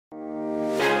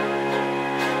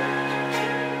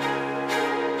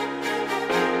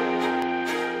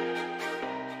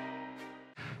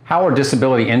How are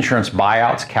disability insurance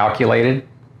buyouts calculated?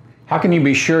 How can you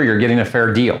be sure you're getting a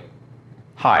fair deal?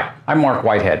 Hi, I'm Marc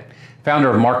Whitehead, founder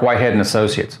of Marc Whitehead &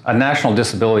 Associates, a national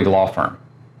disability law firm.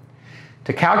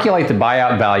 To calculate the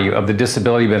buyout value of the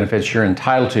disability benefits you're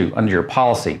entitled to under your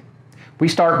policy, we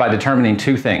start by determining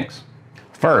two things.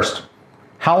 First,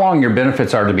 how long your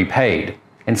benefits are to be paid,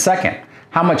 and second,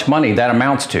 how much money that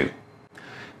amounts to.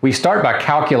 We start by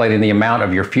calculating the amount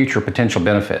of your future potential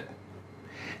benefit.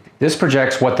 This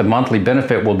projects what the monthly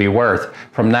benefit will be worth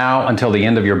from now until the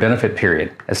end of your benefit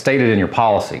period, as stated in your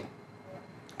policy.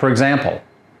 For example,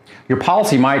 your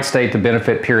policy might state the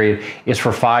benefit period is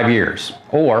for 5 years,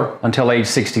 or until age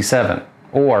 67,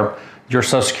 or your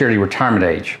Social Security retirement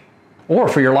age, or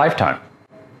for your lifetime.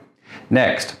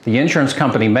 Next, the insurance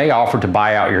company may offer to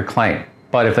buy out your claim,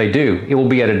 but if they do, it will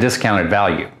be at a discounted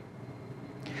value.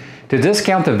 To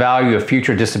discount the value of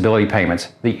future disability payments,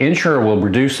 the insurer will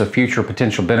reduce a future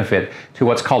potential benefit to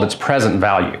what's called its present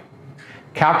value.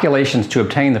 Calculations to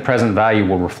obtain the present value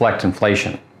will reflect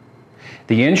inflation.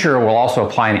 The insurer will also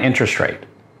apply an interest rate.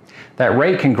 That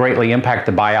rate can greatly impact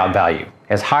the buyout value,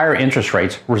 as higher interest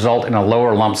rates result in a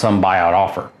lower lump sum buyout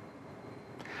offer.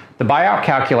 The buyout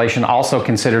calculation also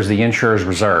considers the insurer's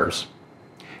reserves.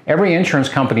 Every insurance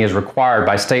company is required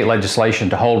by state legislation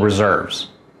to hold reserves.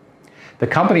 The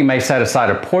company may set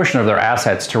aside a portion of their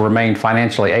assets to remain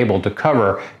financially able to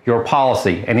cover your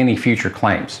policy and any future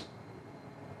claims.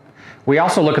 We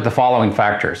also look at the following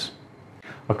factors.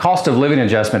 A cost of living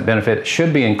adjustment benefit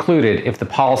should be included if the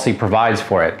policy provides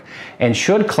for it, and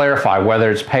should clarify whether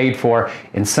it's paid for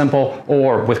in simple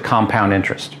or with compound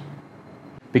interest.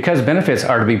 Because benefits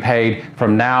are to be paid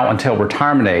from now until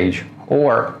retirement age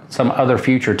or some other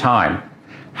future time,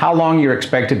 how long you're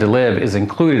expected to live is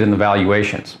included in the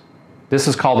valuations. This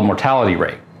is called the mortality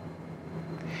rate.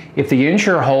 If the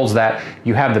insurer holds that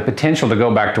you have the potential to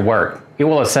go back to work, it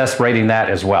will assess rating that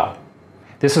as well.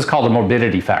 This is called a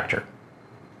morbidity factor.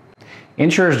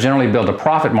 Insurers generally build a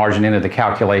profit margin into the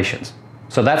calculations,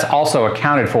 so that's also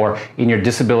accounted for in your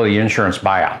disability insurance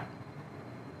buyout.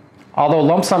 Although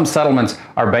lump sum settlements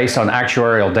are based on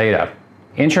actuarial data,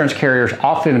 insurance carriers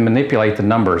often manipulate the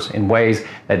numbers in ways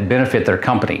that benefit their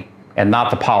company and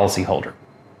not the policyholder.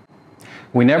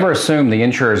 We never assume the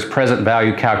insurer's present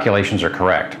value calculations are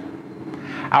correct.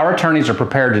 Our attorneys are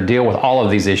prepared to deal with all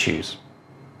of these issues.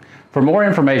 For more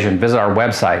information, visit our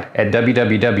website at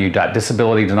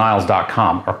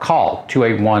www.disabilitydenials.com or call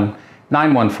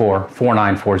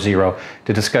 281-914-4940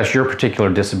 to discuss your particular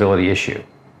disability issue.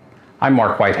 I'm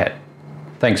Marc Whitehead.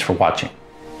 Thanks for watching.